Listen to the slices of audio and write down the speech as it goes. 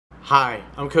Hi,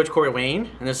 I'm Coach Corey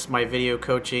Wayne, and this is my video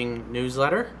coaching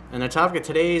newsletter. And the topic of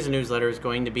today's newsletter is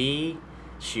going to be,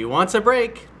 she wants a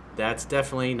break. That's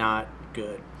definitely not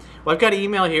good. Well, I've got an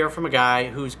email here from a guy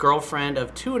whose girlfriend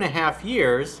of 2.5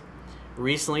 years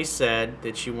recently said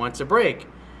that she wants a break.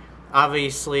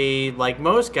 Obviously, like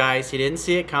most guys, he didn't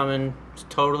see it coming, was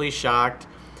totally shocked.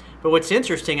 But what's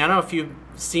interesting, I don't know if you've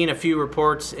seen a few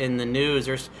reports in the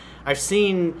news, I've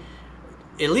seen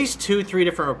at least 2-3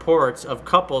 different reports of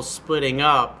couples splitting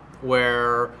up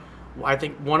where I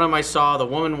think one of them I saw, the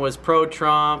woman was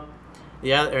pro-Trump,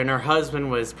 the other, and her husband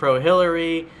was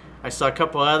pro-Hillary. I saw a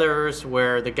couple others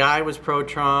where the guy was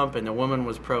pro-Trump and the woman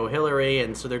was pro-Hillary,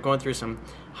 and so they're going through some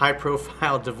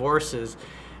high-profile divorces.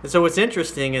 And so what's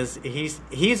interesting is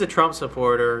he's a Trump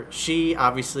supporter. She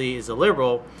obviously is a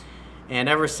liberal, and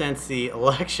ever since the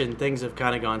election, things have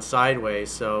kind of gone sideways.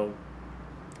 So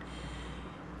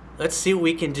let's see what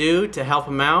we can do to help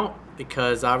him out,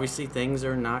 because obviously things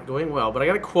are not going well. But I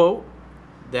got a quote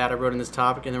that I wrote in this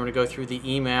topic, and then we're going to go through the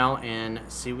email and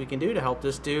see what we can do to help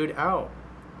this dude out.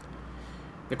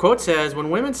 The quote says, "When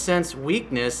women sense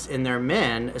weakness in their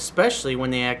men, especially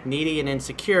when they act needy and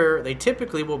insecure, they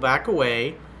typically will back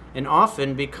away and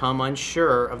often become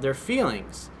unsure of their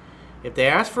feelings. If they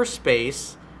ask for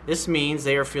space, this means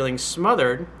they are feeling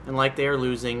smothered and like they are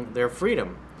losing their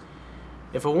freedom.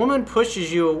 If a woman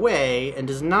pushes you away and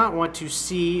does not want to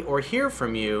see or hear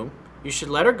from you, you should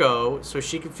let her go so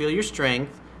she can feel your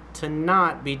strength to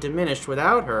not be diminished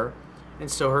without her,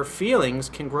 and so her feelings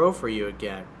can grow for you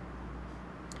again.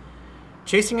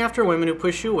 Chasing after women who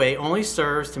push you away only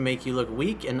serves to make you look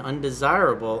weak and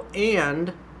undesirable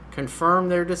and confirm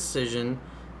their decision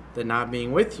that not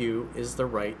being with you is the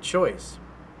right choice.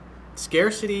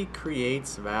 Scarcity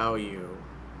creates value."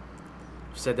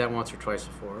 I've said that once or twice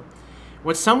before.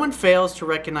 When someone fails to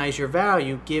recognize your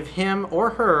value, give him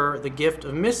or her the gift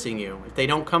of missing you. If they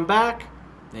don't come back,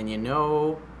 then you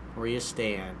know where you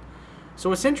stand.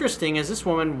 So what's interesting is this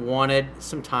woman wanted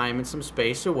some time and some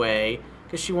space away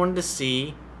because she wanted to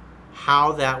see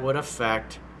how that would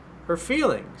affect her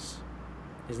feelings.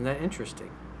 Isn't that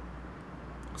interesting?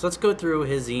 So let's go through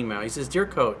his email. He says, "Dear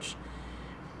Coach,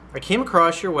 I came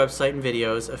across your website and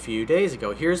videos a few days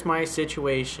ago. Here's my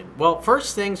situation." Well,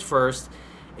 first things first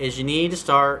is you need to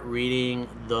start reading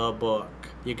the book.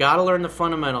 You got to learn the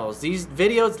fundamentals. These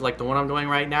videos, like the one I'm doing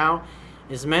right now,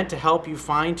 is meant to help you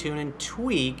fine-tune and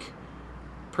tweak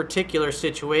particular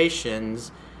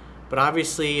situations. But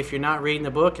obviously, if you're not reading the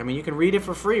book, I mean, you can read it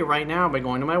for free right now by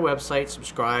going to my website,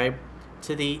 subscribe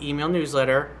to the email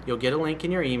newsletter. You'll get a link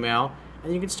in your email,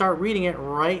 and you can start reading it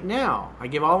right now. I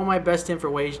give all of my best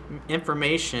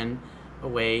information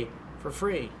away for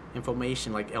free.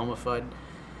 Information like Elmer Fudd.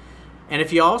 And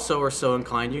if you also are so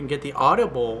inclined, you can get the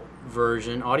audio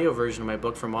version of my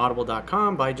book from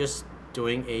audible.com by just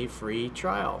doing a free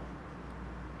trial.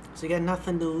 So you got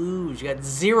nothing to lose. You got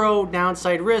zero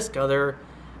downside risk other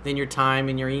than your time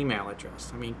and your email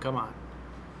address. I mean, come on.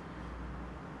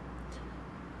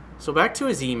 So back to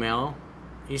his email.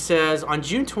 He says, "On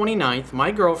June 29th,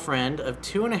 my girlfriend of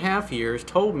 2.5 years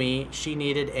told me she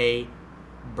needed a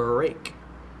break.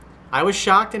 I was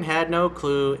shocked and had no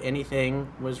clue anything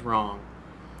was wrong.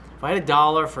 If I had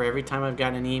 $1 for every time I've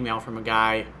gotten an email from a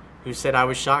guy who said I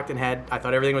was shocked and I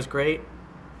thought everything was great,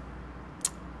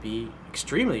 I'd be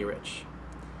extremely rich."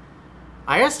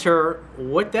 I asked her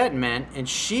what that meant, and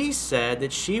she said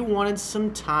that she wanted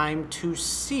some time to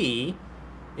see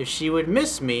if she would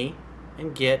miss me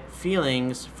and get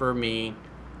feelings for me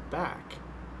back.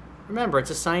 Remember, it's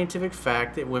a scientific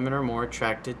fact that women are more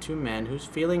attracted to men whose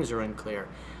feelings are unclear.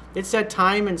 It's that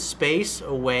time and space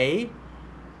away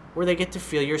where they get to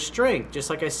feel your strength, just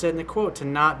like I said in the quote, to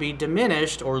not be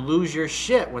diminished or lose your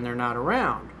shit when they're not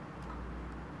around.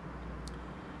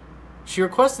 She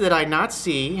requested that I not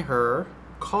see her,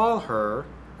 call her,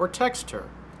 or text her.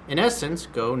 In essence,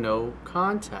 go no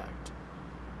contact.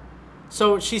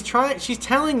 So she's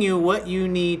telling you what you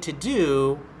need to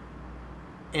do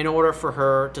in order for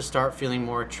her to start feeling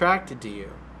more attracted to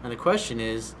you. And the question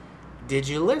is, did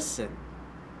you listen?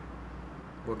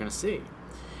 We're going to see.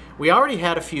 We already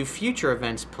had a few future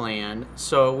events planned,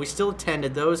 so we still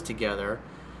attended those together,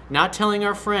 not telling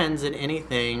our friends that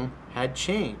anything had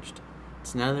changed.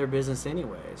 It's none of their business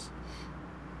anyways.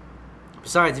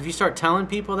 Besides, if you start telling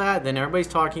people that, then everybody's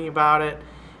talking about it.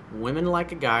 Women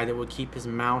like a guy that will keep his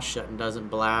mouth shut and doesn't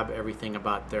blab everything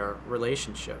about their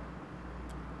relationship.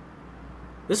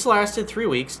 This lasted 3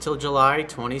 weeks till July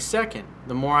 22nd.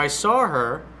 The more I saw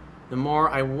her, the more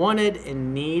I wanted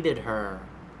and needed her.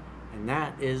 And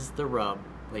that is the rub,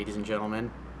 ladies and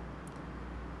gentlemen.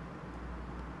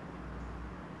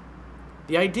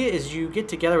 The idea is you get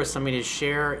together with somebody to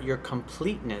share your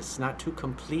completeness, not to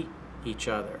complete each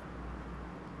other.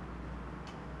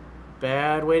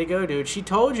 Bad way to go, dude. She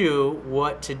told you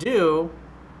what to do,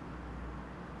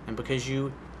 and because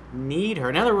you need her.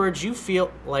 In other words, you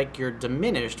feel like you're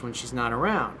diminished when she's not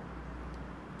around.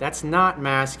 That's not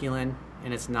masculine,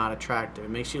 and it's not attractive. It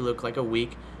makes you look like a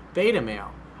weak beta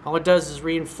male. All it does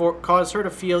is cause her to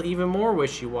feel even more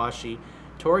wishy-washy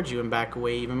towards you and back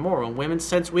away even more. When women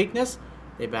sense weakness,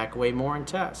 they back away more and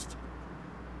test.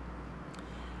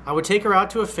 I would take her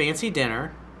out to a fancy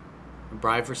dinner, a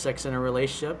bribe for sex in a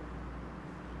relationship,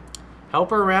 help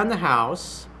her around the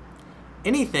house,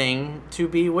 anything to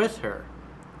be with her.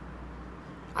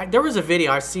 There was a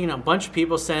video, I've seen a bunch of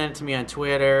people send it to me on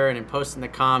Twitter and post in the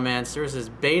comments. There was this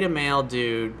beta male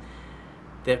dude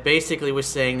that basically was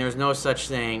saying there's no such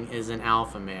thing as an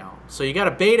alpha male. So you got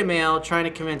a beta male trying to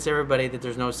convince everybody that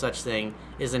there's no such thing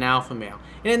as an alpha male.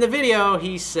 And in the video,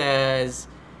 he says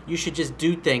you should just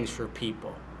do things for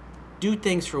people. Do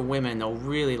things for women. They'll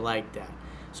really like that.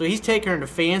 So he's taking her to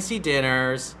fancy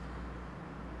dinners,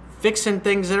 fixing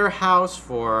things at her house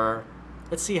for her.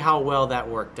 Let's see how well that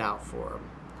worked out for him.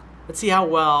 Let's see how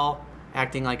well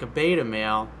acting like a beta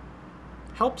male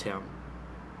helped him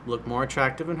look more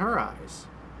attractive in her eyes.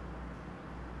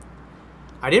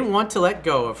 I didn't want to let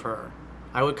go of her.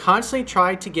 I would constantly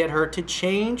try to get her to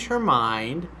change her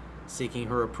mind, seeking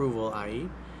her approval, i.e.,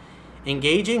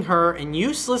 engaging her in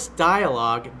useless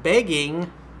dialogue,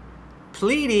 begging,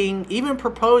 pleading, even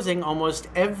proposing almost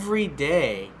every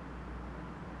day.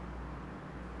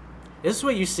 This is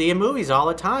what you see in movies all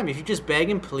the time. If you just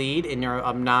beg and plead and you're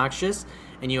obnoxious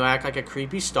and you act like a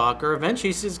creepy stalker,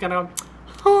 eventually she's gonna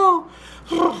go,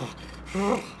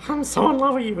 I'm so in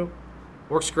love with you.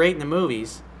 Works great in the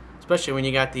movies, especially when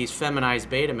you got these feminized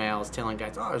beta males telling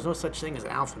guys, oh, there's no such thing as an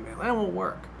alpha male. That won't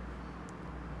work.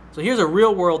 So here's a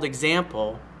real world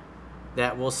example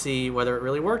that we'll see whether it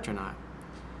really worked or not.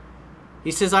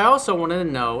 He says, I also wanted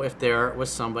to know if there was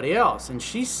somebody else. And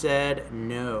she said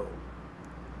no.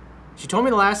 She told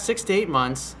me the last 6 to 8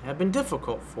 months have been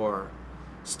difficult for her.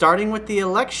 Starting with the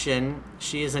election,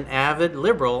 she is an avid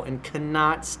liberal and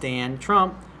cannot stand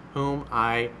Trump, whom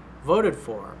I voted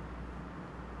for.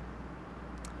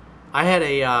 I had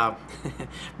a,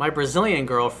 my Brazilian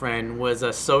girlfriend was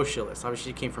a socialist.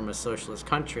 Obviously, she came from a socialist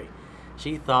country.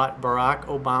 She thought Barack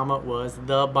Obama was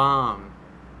the bomb.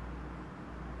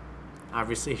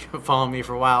 Obviously, if you've followed me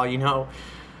for a while, you know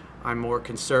I'm more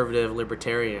conservative,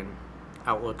 libertarian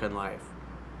outlook on life.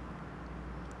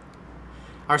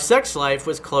 Our sex life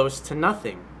was close to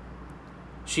nothing.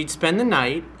 She'd spend the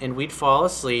night and we'd fall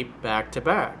asleep back to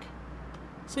back.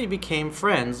 So you became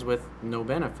friends with no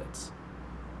benefits.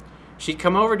 She'd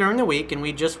come over during the week and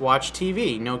we'd just watch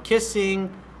TV. No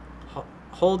kissing,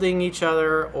 holding each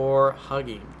other, or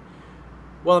hugging.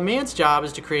 Well, a man's job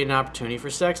is to create an opportunity for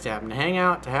sex to happen, to hang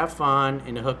out, to have fun,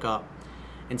 and to hook up.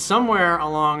 And somewhere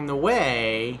along the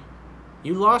way,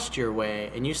 you lost your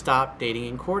way and you stopped dating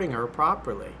and courting her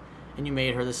properly. And you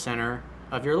made her the center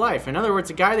of your life. In other words,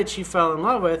 the guy that she fell in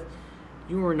love with,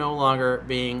 you were no longer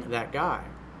being that guy.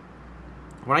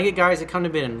 When I get guys that come to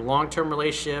me in long-term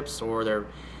relationships or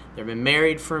they've been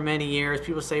married for many years,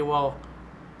 people say, well,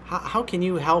 how can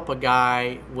you help a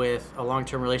guy with a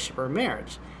long-term relationship or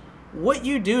marriage? What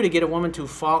you do to get a woman to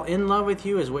fall in love with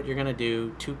you is what you're going to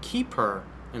do to keep her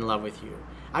in love with you.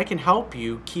 I can help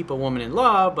you keep a woman in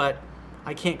love, but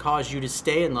I can't cause you to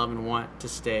stay in love and want to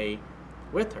stay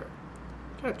with her.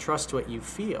 You gotta trust what you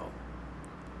feel.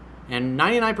 And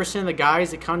 99% of the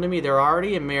guys that come to me, they're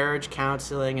already in marriage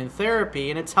counseling and therapy,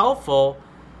 and it's helpful,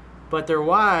 but their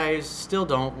wives still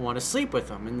don't want to sleep with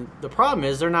them. And the problem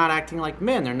is they're not acting like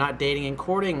men. They're not dating and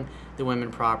courting the women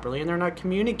properly, and they're not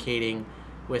communicating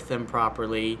with them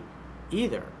properly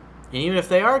either. And even if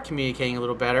they are communicating a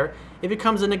little better, it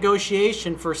becomes a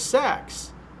negotiation for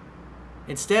sex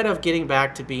instead of getting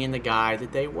back to being the guy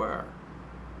that they were.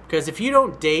 Because if you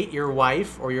don't date your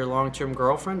wife or your long-term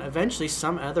girlfriend, eventually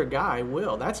some other guy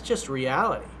will. That's just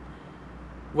reality.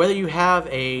 Whether you have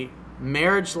a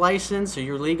marriage license or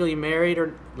you're legally married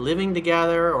or living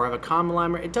together or have a common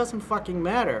law, it doesn't fucking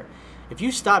matter. If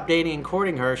you stop dating and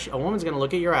courting her, a woman's going to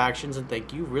look at your actions and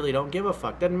think you really don't give a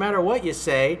fuck. Doesn't matter what you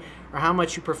say or how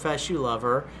much you profess you love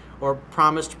her or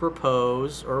promise to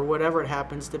propose or whatever it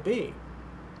happens to be.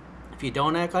 If you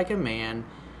don't act like a man,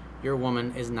 your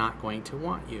woman is not going to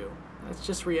want you. That's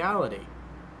just reality.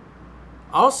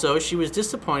 Also, she was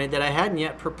disappointed that I hadn't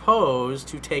yet proposed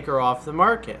to take her off the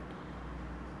market.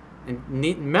 And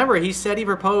remember, he said he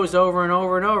proposed over and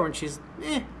over and over, and she's,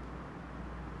 eh.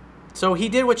 So he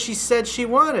did what she said she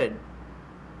wanted.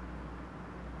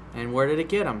 And where did it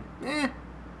get him?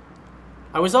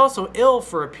 I was also ill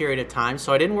for a period of time,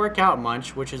 so I didn't work out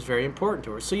much, which is very important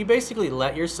to her. So you basically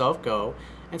let yourself go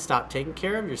and stop taking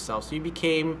care of yourself. So you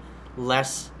became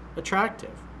less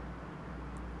attractive.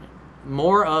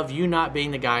 More of you not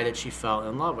being the guy that she fell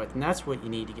in love with. And that's what you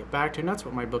need to get back to, and that's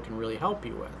what my book can really help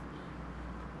you with.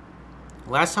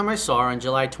 Last time I saw her on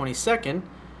July 22nd,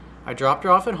 I dropped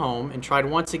her off at home and tried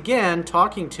once again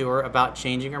talking to her about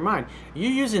changing her mind.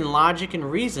 You're using logic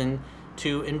and reason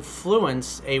to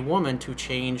influence a woman to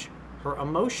change her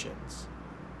emotions.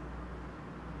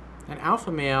 An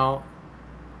alpha male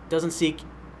doesn't seek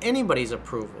anybody's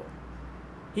approval.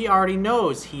 He already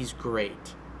knows he's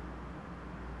great.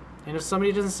 And if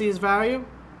somebody doesn't see his value,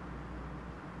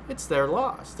 it's their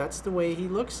loss. That's the way he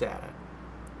looks at it.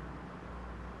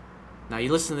 Now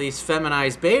you listen to these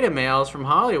feminized beta males from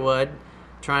Hollywood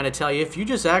trying to tell you if you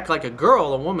just act like a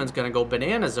girl, a woman's going to go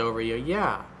bananas over you.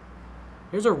 Yeah.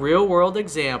 Here's a real world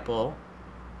example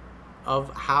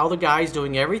of how the guy's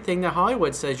doing everything that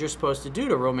Hollywood says you're supposed to do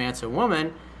to romance a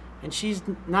woman, and she's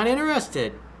not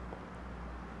interested.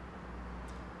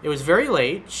 It was very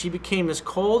late. She became this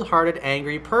cold-hearted,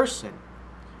 angry person.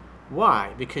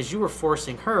 Why? Because you were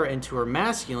forcing her into her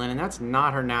masculine, and that's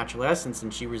not her natural essence,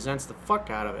 and she resents the fuck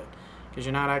out of it. Because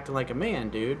you're not acting like a man,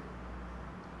 dude.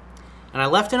 And I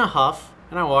left in a huff,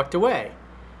 and I walked away.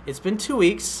 It's been 2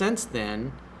 weeks since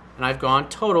then, and I've gone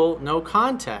total no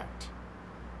contact.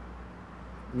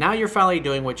 Now you're finally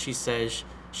doing what she says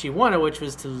she wanted, which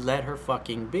was to let her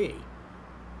fucking be.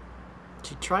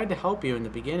 She tried to help you in the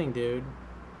beginning, dude.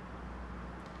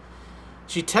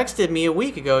 She texted me a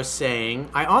week ago saying,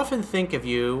 I often think of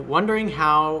you, wondering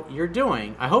how you're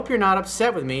doing. I hope you're not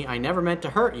upset with me. I never meant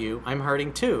to hurt you. I'm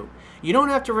hurting too. You don't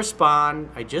have to respond.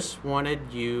 I just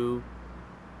wanted you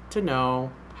to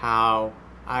know how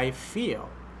I feel.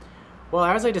 Well,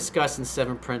 as I discussed in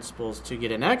 7 Principles to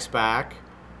Get an Ex Back,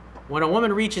 when a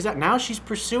woman reaches out, now she's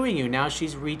pursuing you. Now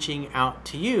she's reaching out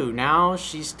to you. Now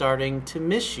she's starting to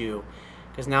miss you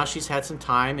because now she's had some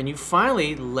time and you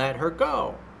finally let her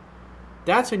go.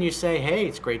 That's when you say, hey,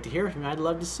 it's great to hear from you. I'd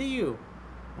love to see you.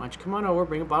 Why don't you come on over,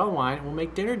 bring a bottle of wine, and we'll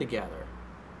make dinner together.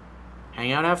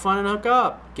 Hang out, have fun, and hook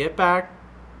up. Get back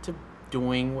to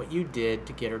doing what you did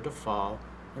to get her to fall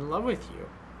in love with you.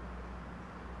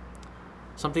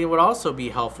 Something that would also be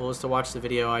helpful is to watch the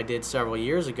video I did several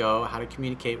years ago, How to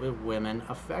Communicate with Women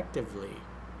Effectively.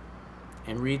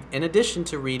 And read, in addition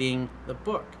to reading the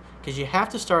book. Because you have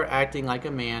to start acting like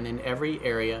a man in every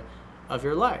area of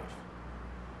your life.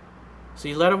 So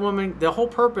you let a woman, the whole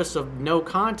purpose of no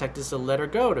contact is to let her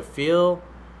go, to feel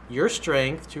your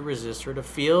strength to resist her, to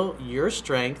feel your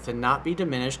strength to not be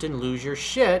diminished and lose your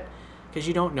shit because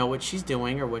you don't know what she's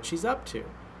doing or what she's up to.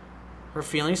 Her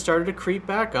feelings started to creep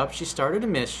back up, she started to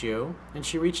miss you, and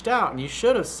she reached out, and you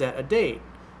should have set a date.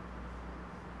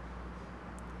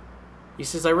 He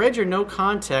says, I read your no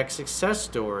contact success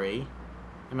story,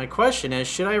 and my question is,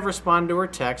 should I have responded to her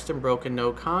text and broken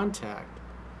no contact?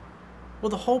 Well,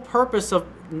 the whole purpose of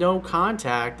no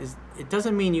contact is, it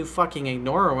doesn't mean you fucking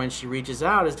ignore her when she reaches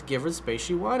out, is to give her the space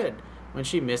she wanted. When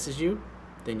she misses you,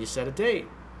 then you set a date.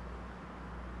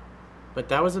 But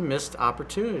that was a missed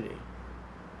opportunity.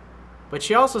 But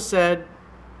she also said,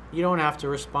 you don't have to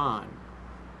respond.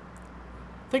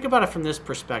 Think about it from this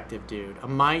perspective, dude.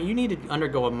 You need to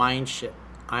undergo a mindset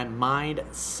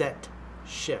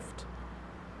shift.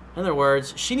 In other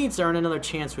words, she needs to earn another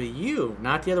chance with you,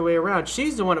 not the other way around.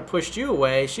 She's the one that pushed you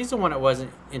away. She's the one that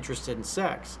wasn't interested in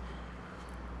sex.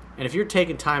 And if you're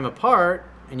taking time apart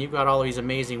and you've got all these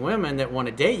amazing women that want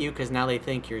to date you because now they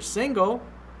think you're single,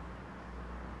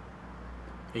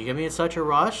 are you going to be in such a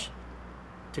rush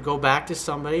to go back to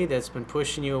somebody that's been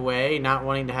pushing you away, not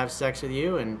wanting to have sex with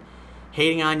you, and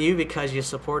hating on you because you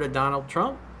supported Donald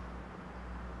Trump?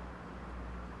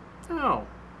 No.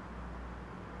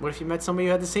 What if you met somebody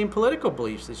who had the same political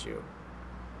beliefs as you?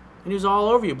 And he was all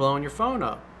over you, blowing your phone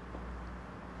up.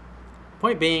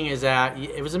 Point being is that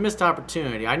it was a missed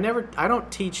opportunity. I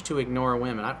don't teach to ignore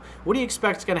women. What do you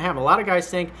expect is going to happen? A lot of guys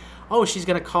think, oh, she's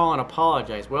going to call and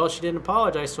apologize. Well, she didn't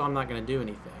apologize, so I'm not going to do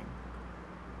anything.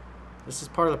 This is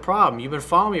part of the problem. You've been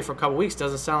following me for a couple weeks.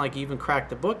 Doesn't sound like you even cracked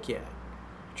the book yet.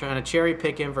 Trying to cherry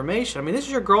pick information. I mean, this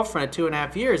is your girlfriend of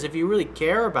 2.5 years. If you really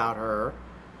care about her,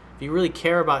 if you really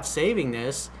care about saving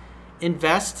this,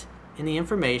 invest in the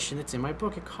information that's in my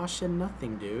book. It costs you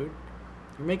nothing, dude.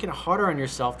 You're making it harder on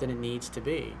yourself than it needs to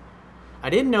be. I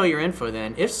didn't know your info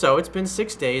then. If so, it's been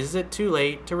 6 days. Is it too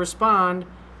late to respond,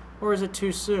 or is it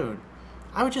too soon?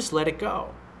 I would just let it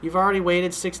go. You've already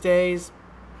waited 6 days.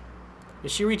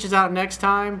 If she reaches out next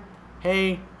time,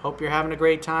 hey, hope you're having a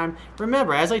great time.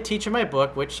 Remember, as I teach in my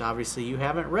book, which obviously you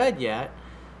haven't read yet,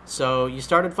 so you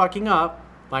started fucking up,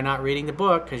 by not reading the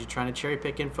book because you're trying to cherry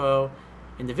pick info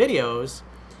in the videos.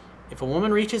 If a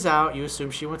woman reaches out, you assume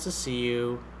she wants to see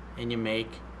you, and you make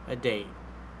a date.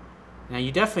 Now,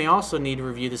 you definitely also need to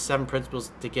review the 7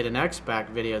 Principles to Get an Ex Back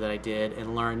video that I did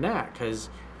and learn that, because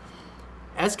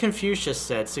as Confucius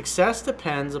said, success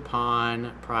depends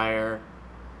upon prior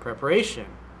preparation.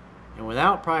 And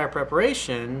without prior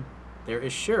preparation, there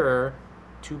is sure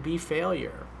to be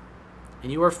failure.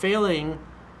 And you are failing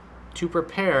to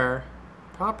prepare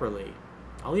properly.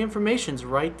 All the information's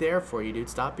right there for you, dude.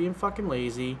 Stop being fucking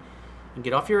lazy and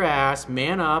get off your ass,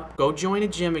 man up, go join a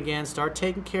gym again, start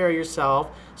taking care of yourself,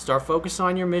 start focusing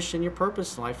on your mission, your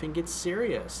purpose in life, and get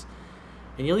serious.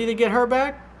 And you'll either get her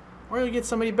back or you'll get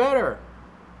somebody better.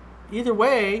 Either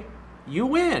way, you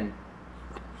win.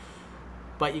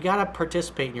 But you gotta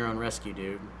participate in your own rescue,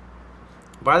 dude.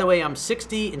 By the way, I'm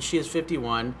 60 and she is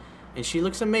 51, and she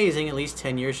looks amazing, at least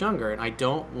 10 years younger, and I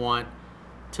don't want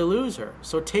to lose her.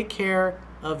 So take care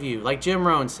of you. Like Jim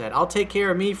Rohn said, I'll take care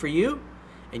of me for you,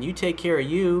 and you take care of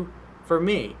you for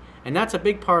me. And that's a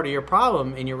big part of your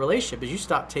problem in your relationship, is you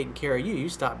stop taking care of you. You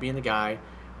stop being the guy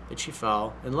that she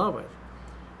fell in love with.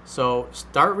 So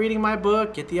start reading my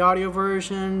book, get the audio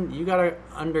version. You got to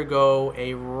undergo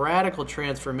a radical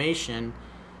transformation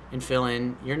and fill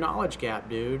in your knowledge gap,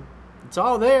 dude. It's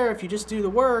all there. If you just do the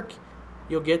work,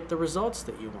 you'll get the results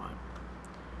that you want.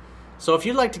 So if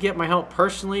you'd like to get my help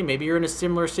personally, maybe you're in a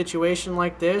similar situation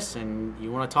like this and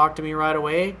you want to talk to me right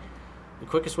away, the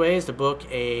quickest way is to book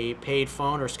a paid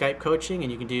phone or Skype coaching,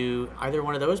 and you can do either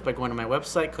one of those by going to my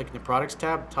website, clicking the products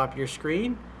tab at the top of your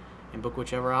screen, and book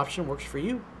whichever option works for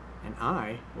you. And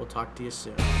I will talk to you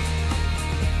soon.